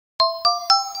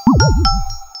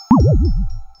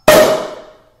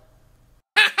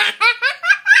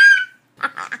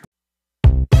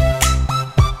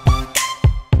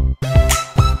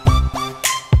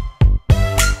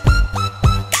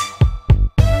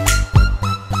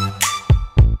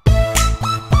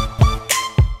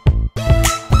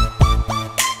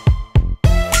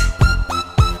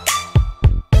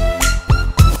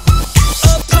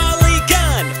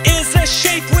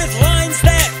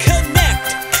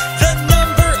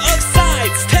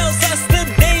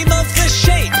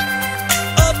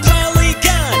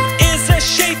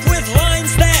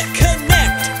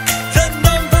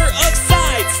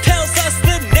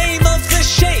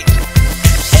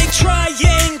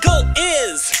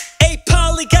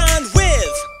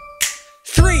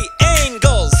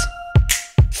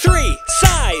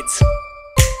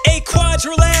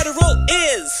Quadrilateral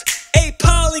is a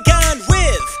polygon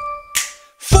with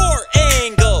 4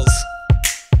 angles,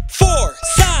 4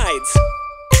 sides.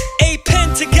 A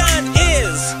pentagon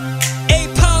is a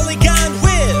polygon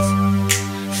with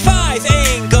 5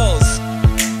 angles,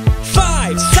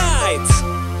 5 sides.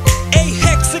 A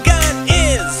hexagon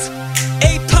is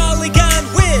a polygon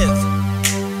with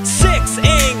 6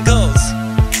 angles,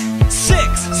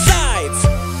 6 sides.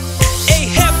 A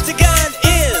heptagon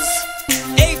is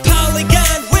a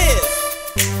polygon with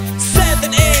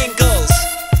 7 angles,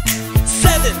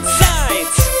 7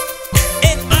 sides.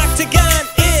 An octagon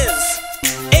is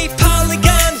a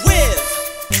polygon with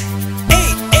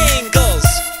 8 angles,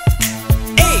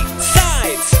 8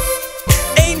 sides.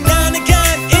 A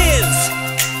nonagon is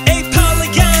a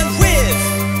polygon with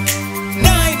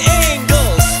 9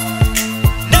 angles,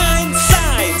 9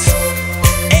 sides.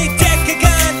 A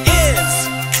decagon is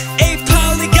a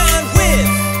polygon with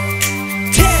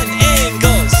 10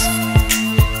 angles,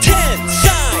 10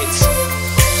 sides.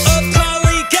 A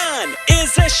polygon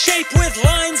is a shape with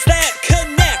lines that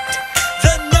connect.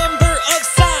 The number of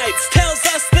sides tells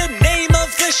us the name of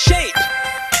the shape.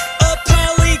 A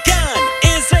polygon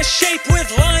is a shape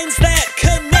with lines that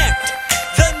connect.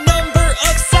 The number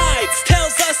of sides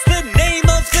tells us the name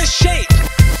of the shape.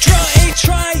 Draw a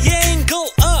triangle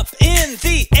up in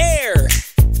the air.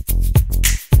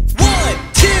 1,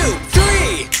 2,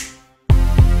 3.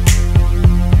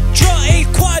 Draw a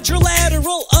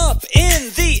quadrilateral up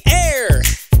in the air.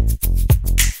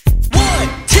 1,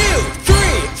 2,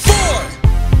 3, 4.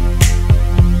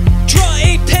 Draw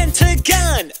a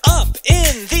pentagon up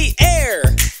in the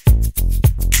air.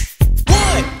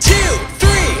 1, 2,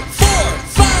 3, 4,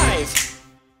 5.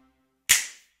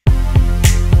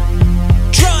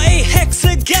 Draw a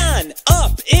hexagon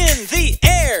up in the